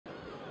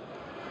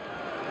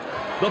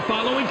The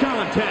following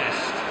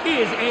contest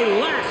is a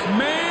last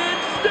man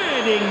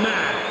standing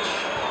match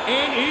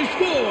and is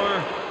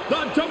for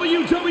the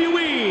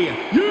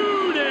WWE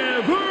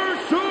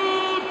Universal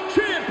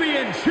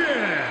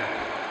Championship.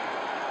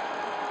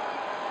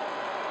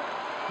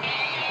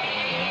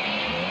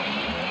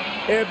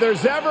 If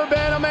there's ever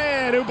been a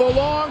man who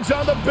belongs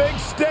on the big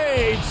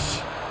stage,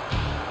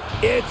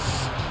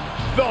 it's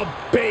the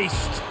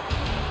Beast.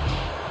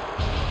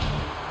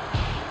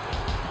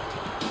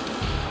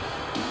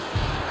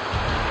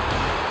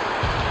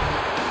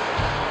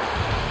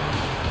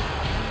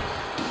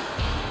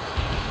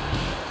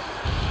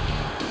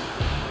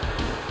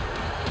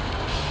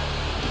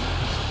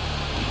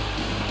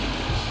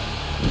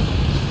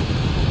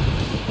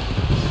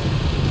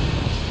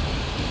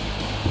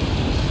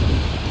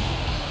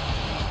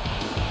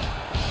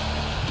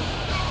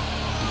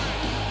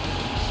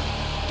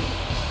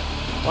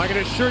 I can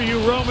assure you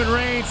Roman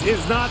Reigns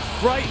is not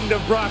frightened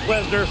of Brock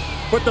Lesnar,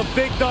 but the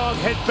big dog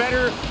had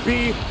better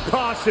be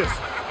cautious.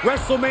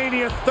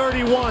 WrestleMania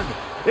 31,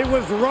 it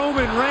was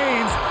Roman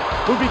Reigns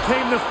who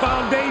became the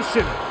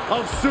foundation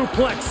of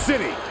Suplex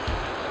City.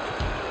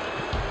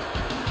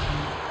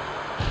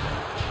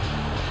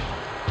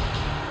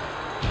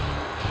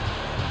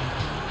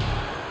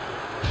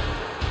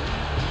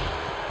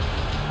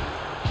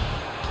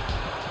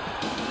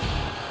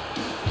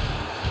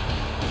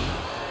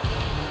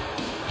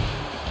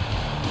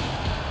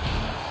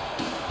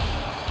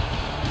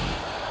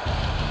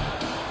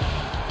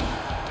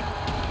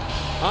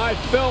 I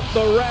felt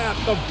the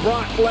wrath of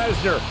Brock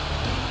Lesnar.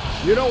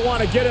 You don't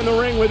want to get in the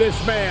ring with this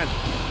man.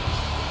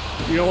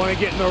 You don't want to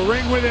get in the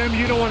ring with him.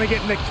 You don't want to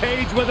get in the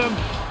cage with him.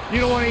 You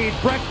don't want to eat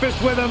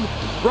breakfast with him.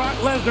 Brock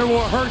Lesnar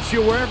will hurt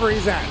you wherever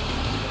he's at.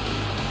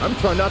 I'm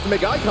trying not to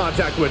make eye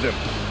contact with him.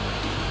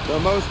 The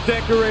most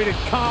decorated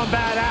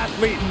combat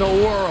athlete in the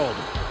world.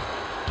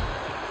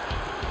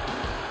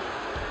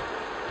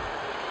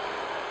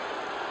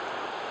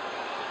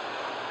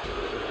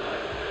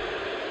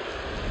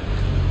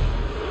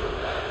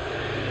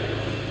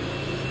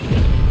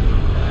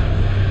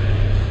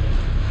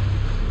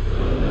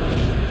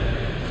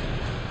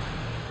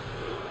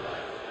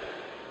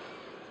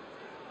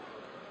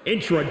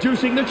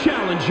 Introducing the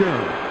challenger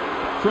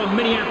from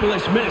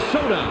Minneapolis,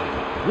 Minnesota,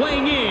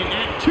 weighing in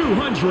at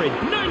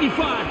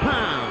 295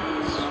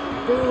 pounds,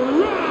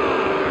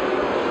 Brock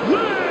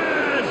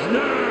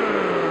Lesnar.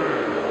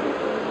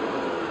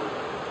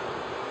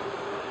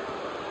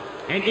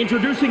 And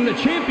introducing the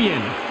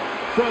champion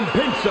from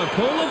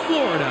Pensacola,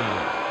 Florida,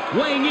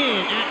 weighing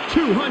in at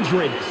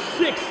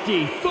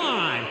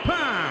 265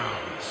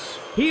 pounds.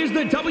 He is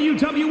the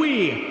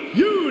WWE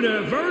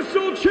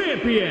Universal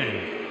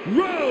Champion,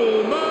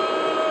 Roman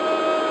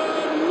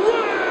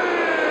Reigns!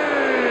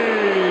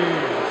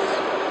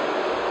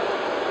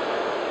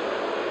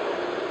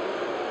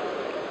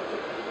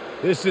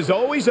 This is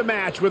always a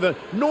match with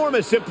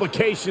enormous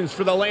implications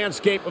for the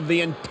landscape of the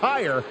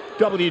entire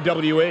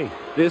WWE.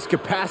 This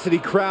capacity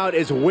crowd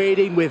is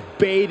waiting with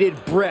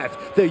bated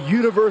breath. The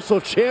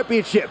Universal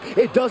Championship.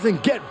 It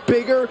doesn't get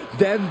bigger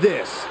than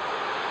this.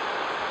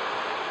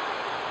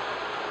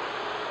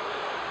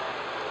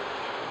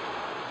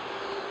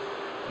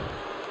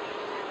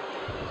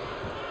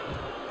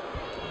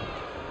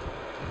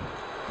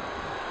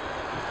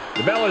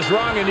 The bell is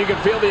rung and you can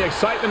feel the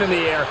excitement in the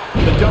air.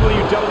 The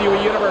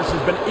WWE Universe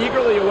has been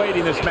eagerly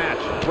awaiting this match.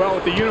 Well,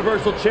 with the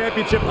Universal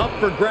Championship up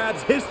for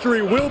grabs,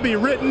 history will be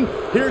written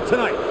here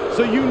tonight.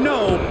 So you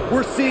know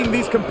we're seeing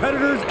these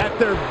competitors at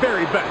their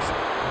very best.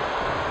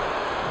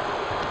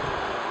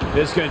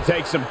 This is going to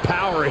take some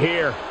power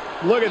here.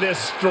 Look at this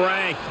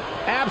strength.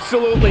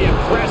 Absolutely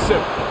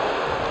impressive.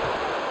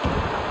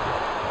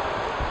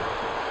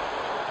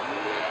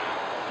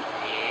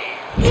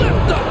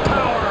 Lift the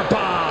power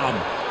bomb.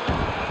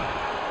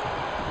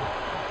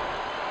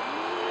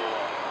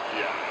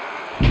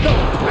 The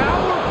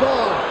power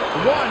bomb.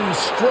 One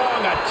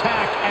strong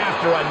attack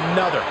after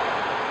another.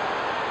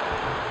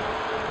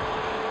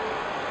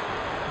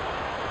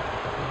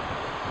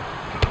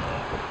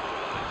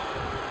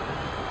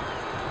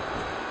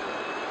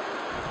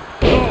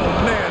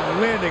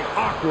 Landing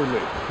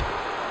awkwardly.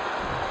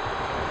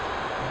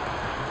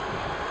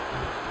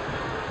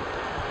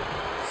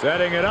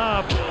 Setting it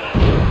up.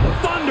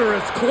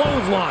 Thunderous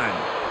clothesline.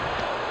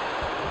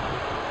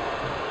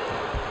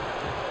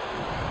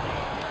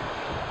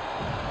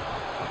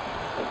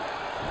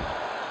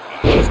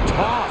 She's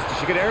tossed.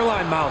 She get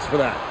airline miles for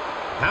that.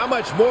 How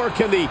much more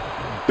can the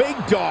big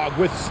dog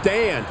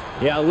withstand?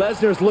 Yeah,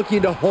 Lesnar's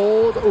looking to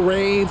hold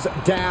Reigns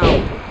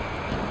down.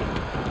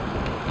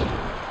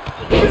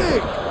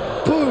 Big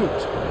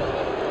boot.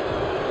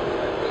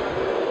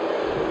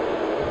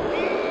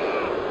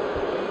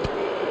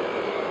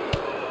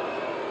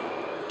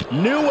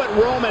 Knew what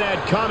Roman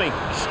had coming.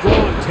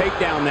 Strong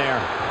takedown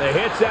there. The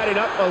hit's adding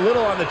up a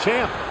little on the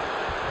champ.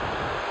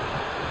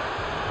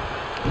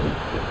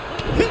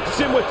 Hits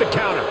him with the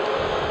counter.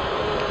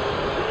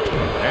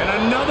 And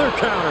another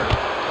counter.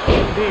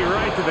 Knee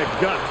right to the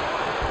gut.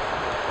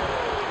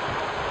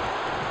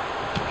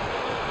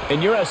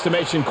 In your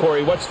estimation,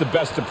 Corey, what's the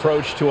best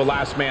approach to a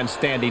last man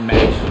standing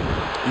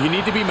match? You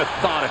need to be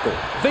methodical.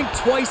 Think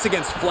twice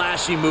against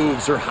flashy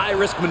moves or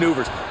high-risk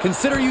maneuvers.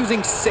 Consider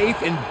using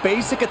safe and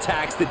basic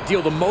attacks that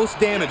deal the most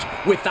damage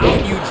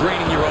without you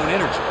draining your own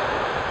energy.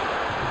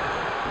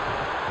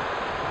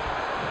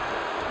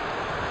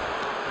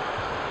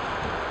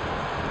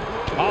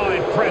 Oh,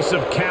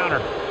 impressive counter.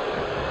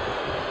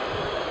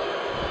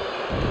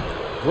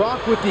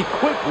 Brock with the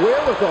quick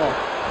wherewithal.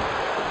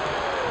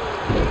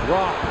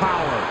 Raw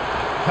power.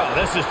 Oh,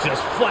 this is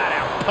just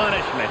flat-out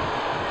punishment.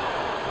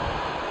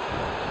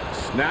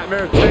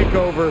 Snapmare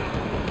takeover.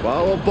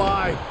 Followed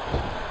by.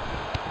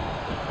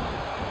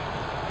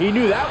 He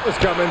knew that was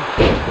coming.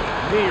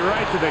 Knee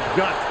right to the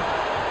gut.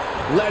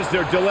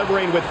 Lesnar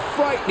delivering with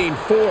frightening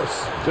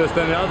force. Just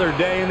another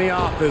day in the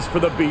office for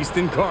the Beast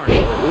incarnate.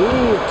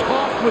 Ooh,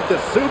 tossed with the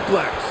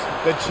suplex.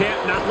 The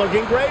champ not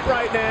looking great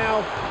right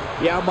now.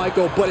 Yeah,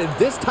 Michael, but in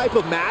this type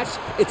of match,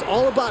 it's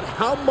all about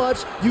how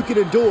much you can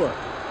endure.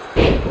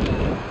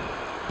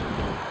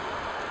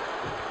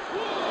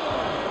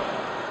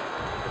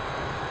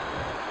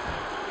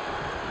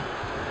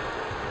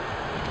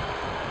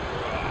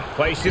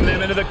 Placing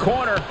them into the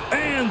corner.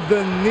 And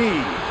the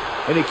knee.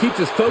 And he keeps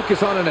his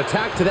focus on an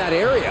attack to that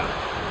area.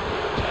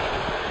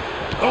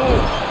 Oh,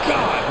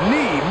 God.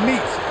 Knee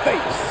meets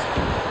face.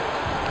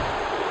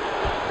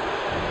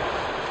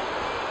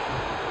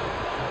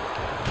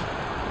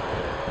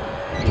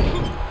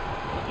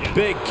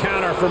 Big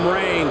counter from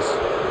Reigns.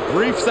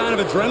 Brief sign of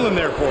adrenaline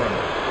there for him.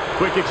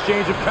 Quick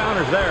exchange of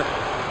counters there.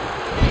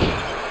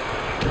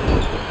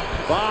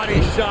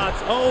 Body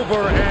shots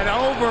over and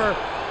over.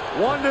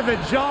 One to the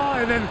jaw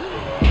and then,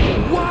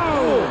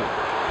 whoa!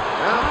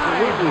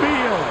 Absolutely.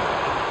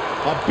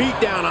 A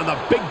beatdown on the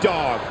big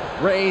dog.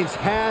 Reigns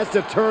has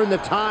to turn the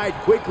tide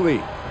quickly.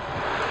 Oh,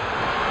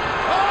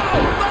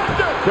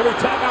 Lesnar! Could be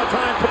tap out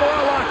time.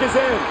 Kimura lock is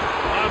in.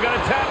 I'm going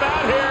to tap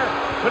out here,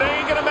 but it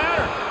ain't going to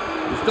matter.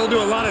 You still do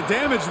a lot of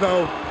damage,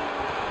 though.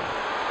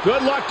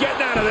 Good luck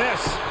getting out of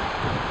this.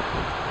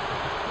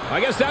 I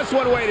guess that's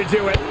one way to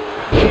do it.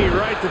 Knee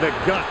right to the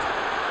gut.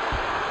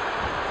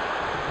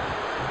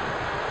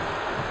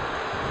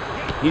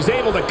 He's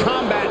able to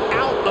combat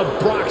out of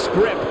Brock's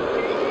grip.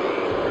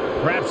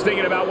 Perhaps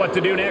thinking about what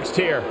to do next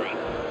here.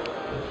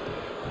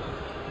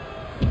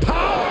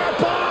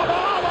 Powerbomb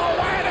all the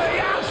way to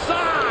the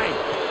outside.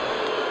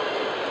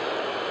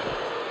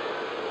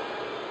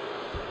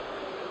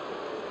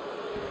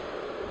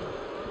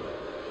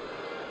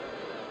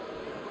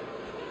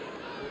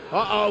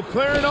 Uh-oh,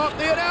 clearing off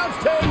the announce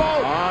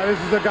table. This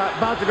is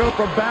about to go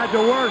from bad to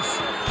worse.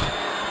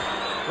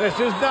 This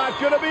is not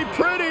going to be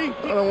pretty.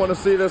 I don't want to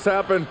see this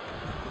happen.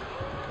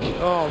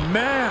 Oh,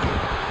 man.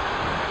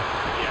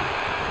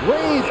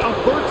 Reigns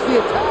averts the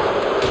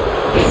attack.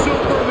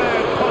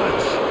 Superman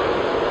punch.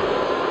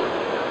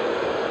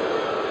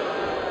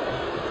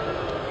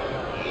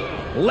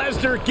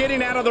 Lesnar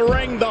getting out of the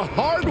ring the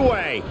hard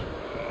way.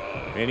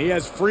 And he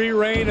has free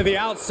reign to the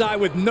outside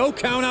with no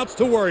countouts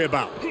to worry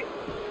about.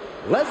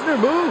 Lesnar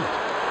moved.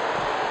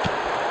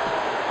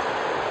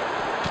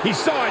 He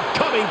saw it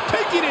coming,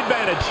 taking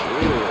advantage.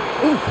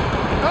 Oof.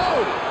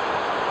 Oh!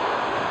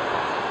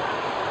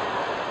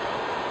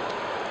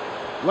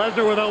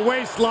 Lesnar with a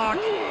waist lock.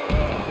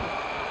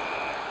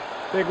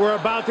 Think we're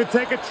about to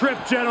take a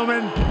trip,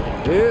 gentlemen.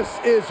 This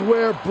is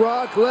where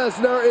Brock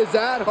Lesnar is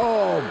at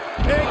home.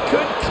 And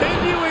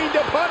continuing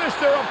to punish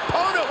their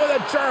opponent with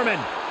a German.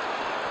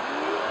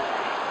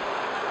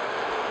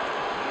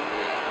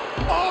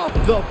 Off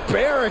the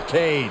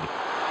barricade.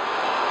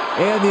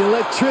 And the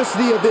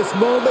electricity of this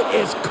moment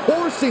is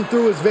coursing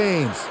through his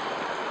veins.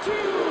 2,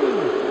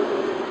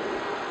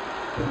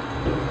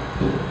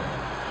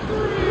 3,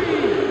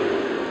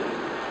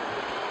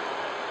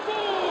 4.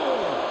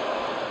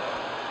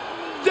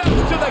 Death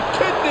to the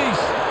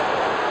kidneys.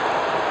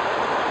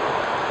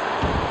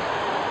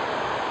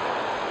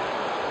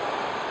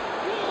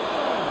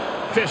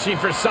 Fishing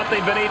for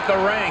something beneath the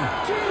ring.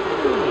 2,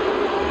 3.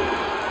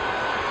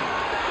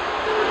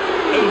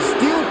 A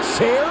steel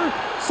chair?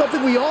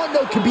 Something we all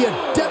know can be a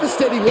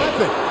devastating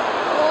weapon.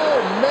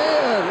 Oh,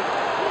 man.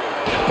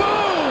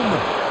 Boom!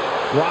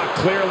 Brock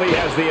clearly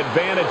has the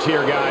advantage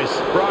here, guys.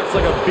 Brock's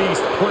like a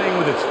beast playing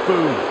with its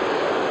food.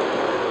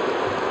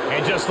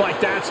 And just like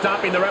that,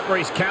 stopping the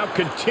referee's count,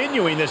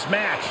 continuing this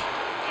match.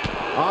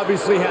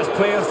 Obviously has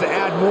plans to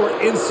add more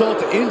insult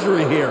to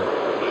injury here.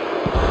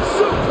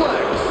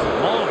 Suplex!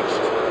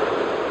 Launched.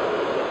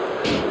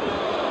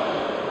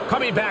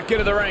 Coming back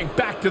into the ring,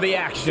 back to the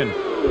action.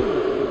 2,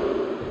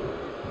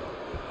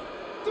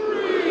 3.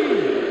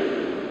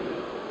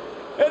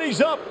 And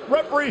he's up.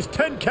 Referee's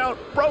 10 count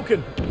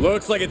broken.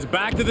 Looks like it's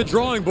back to the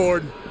drawing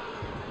board.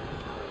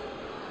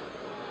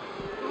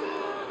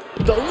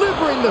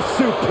 Delivering the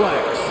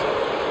suplex.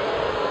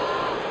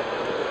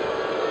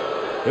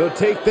 He'll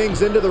take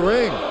things into the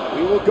ring.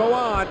 We will go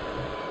on.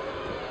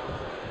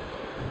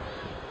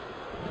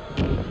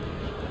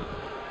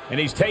 And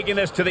he's taking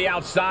this to the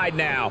outside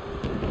now.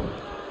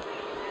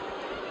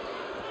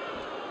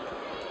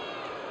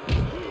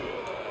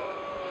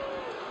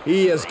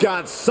 He has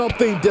got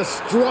something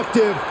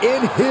destructive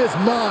in his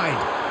mind.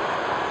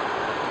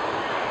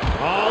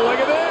 Oh, look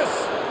at this.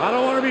 I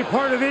don't want to be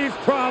part of these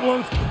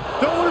problems.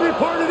 Don't want to be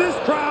part of this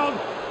crowd.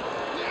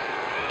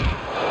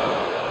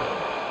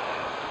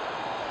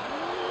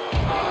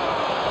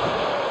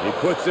 He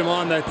puts him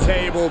on the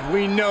table.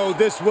 We know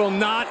this will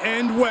not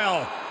end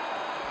well.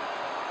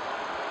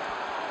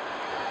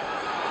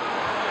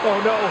 Oh,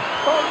 no.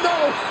 Oh,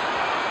 no.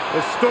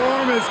 The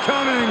storm is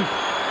coming.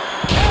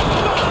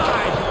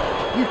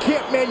 F5! You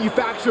can't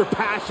manufacture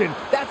passion.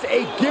 That's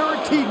a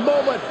guaranteed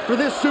moment for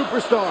this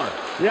superstar.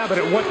 Yeah, but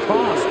at what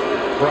cost?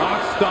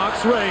 Brock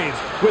stalks Reigns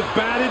with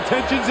bad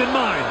intentions in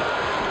mind.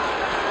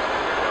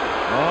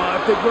 Oh, I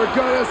think we're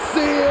gonna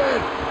see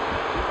it.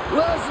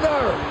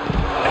 Lesnar.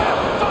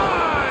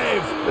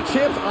 F5! The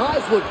champ's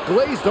eyes look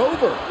glazed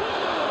over.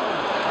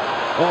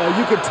 Oh,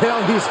 you can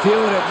tell he's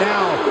feeling it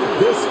now.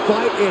 This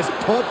fight is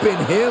pumping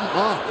him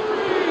up.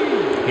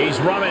 He's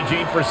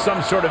rummaging for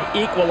some sort of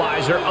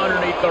equalizer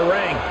underneath the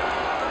ring.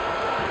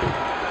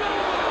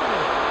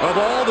 Of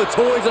all the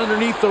toys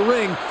underneath the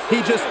ring,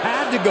 he just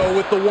had to go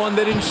with the one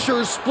that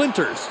ensures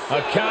splinters.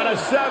 A count of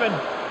 7.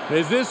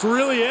 Is this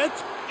really it?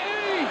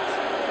 8,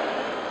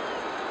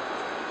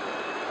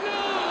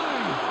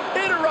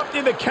 9.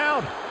 Interrupting the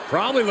count.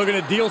 Probably looking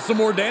to deal some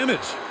more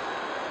damage.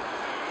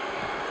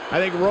 I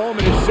think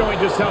Roman is showing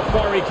just how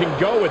far he can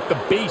go with the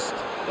beast.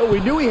 Oh, we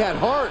knew he had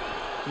heart.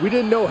 We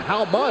didn't know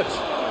how much.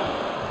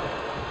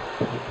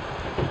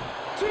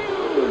 2,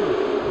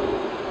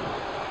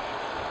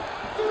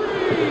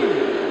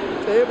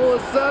 3. Table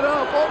is set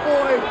up. Oh,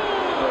 boy.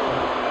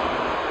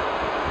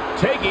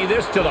 Taking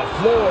this to the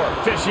floor,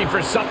 fishing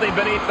for something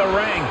beneath the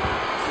ring.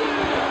 6,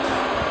 7.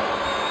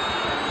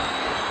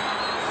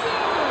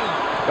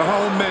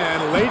 Oh,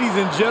 man. Ladies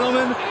and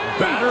gentlemen,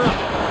 batter up.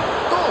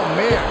 Oh,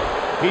 man.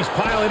 He's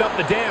piling up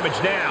the damage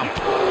now.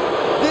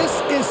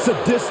 This is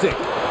sadistic.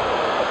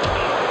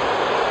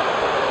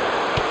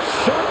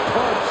 Sharp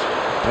punch.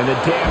 And the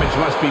damage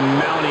must be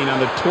mounting on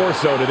the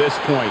torso to this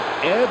point.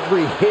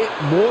 Every hit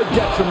more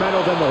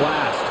detrimental than the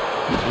last.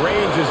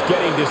 Reigns is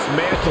getting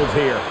dismantled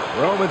here.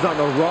 Roman's on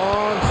the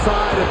wrong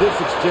side of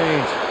this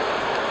exchange.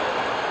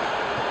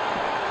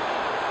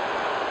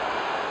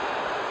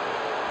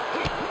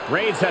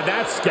 Reigns had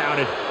that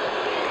scouted.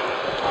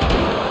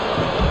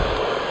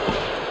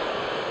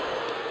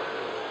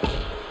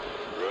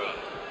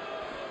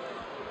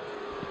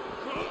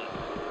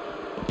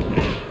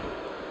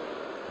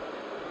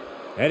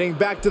 Heading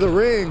back to the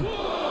ring.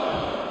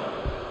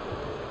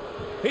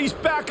 He's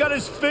back on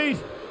his feet.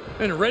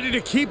 And ready to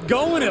keep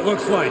going, it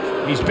looks like.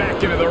 He's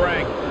back into the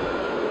ring.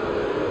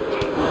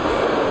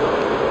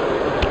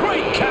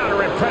 Great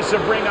counter,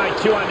 impressive ring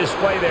IQ on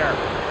display there.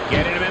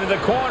 Getting him into the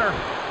corner.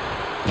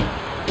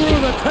 Through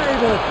the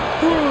table,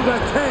 through the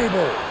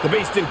table. The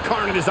Beast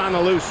Incarnate is on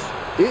the loose.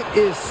 It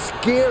is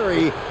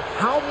scary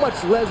how much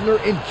Lesnar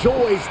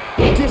enjoys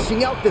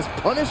dishing out this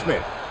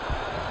punishment.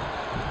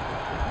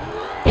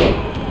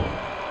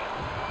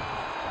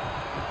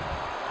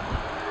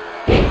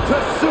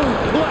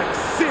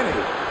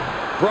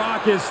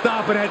 Brock is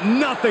stopping at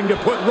nothing to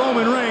put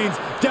Roman Reigns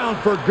down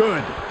for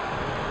good.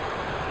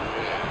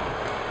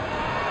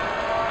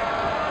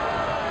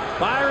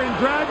 Byron,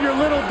 grab your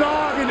little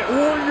dog and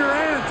warn your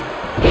aunt.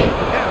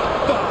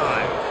 F5.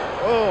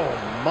 Oh,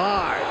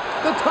 my.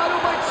 The title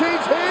might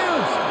change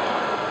hands.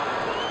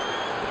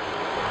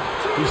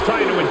 He's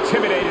trying to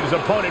intimidate his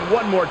opponent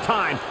one more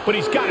time, but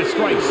he's got to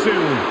strike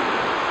soon.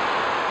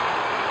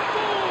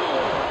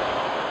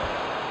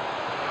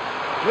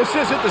 This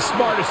isn't the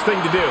smartest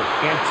thing to do,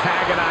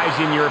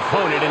 antagonizing your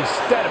opponent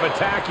instead of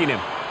attacking him.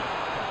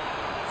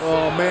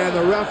 Oh, man,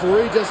 the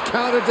referee just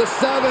counted to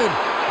 7. 8,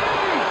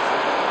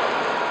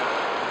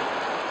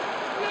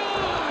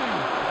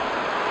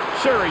 9.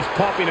 Sure, he's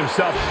pumping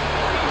himself.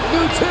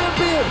 New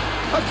champion!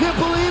 I can't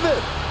believe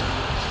it!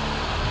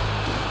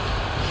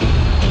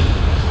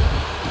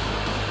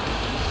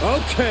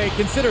 Okay,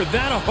 consider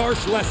that a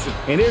harsh lesson.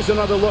 And here's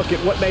another look at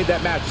what made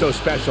that match so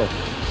special.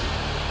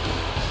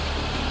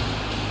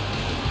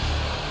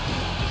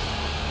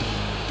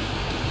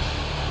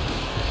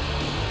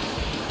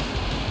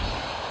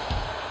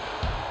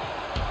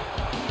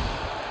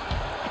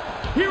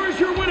 Here is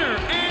your winner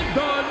and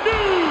the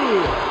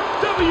new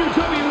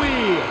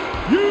WWE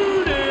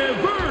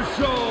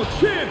Universal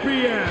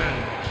Champion,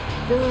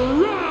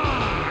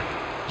 Brock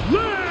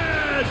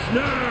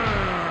Lesnar.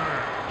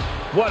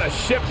 What a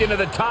shift into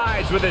the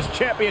tides with this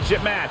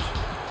championship match.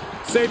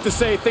 Safe to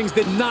say things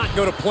did not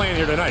go to plan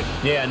here tonight.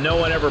 Yeah, no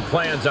one ever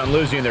plans on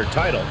losing their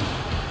title.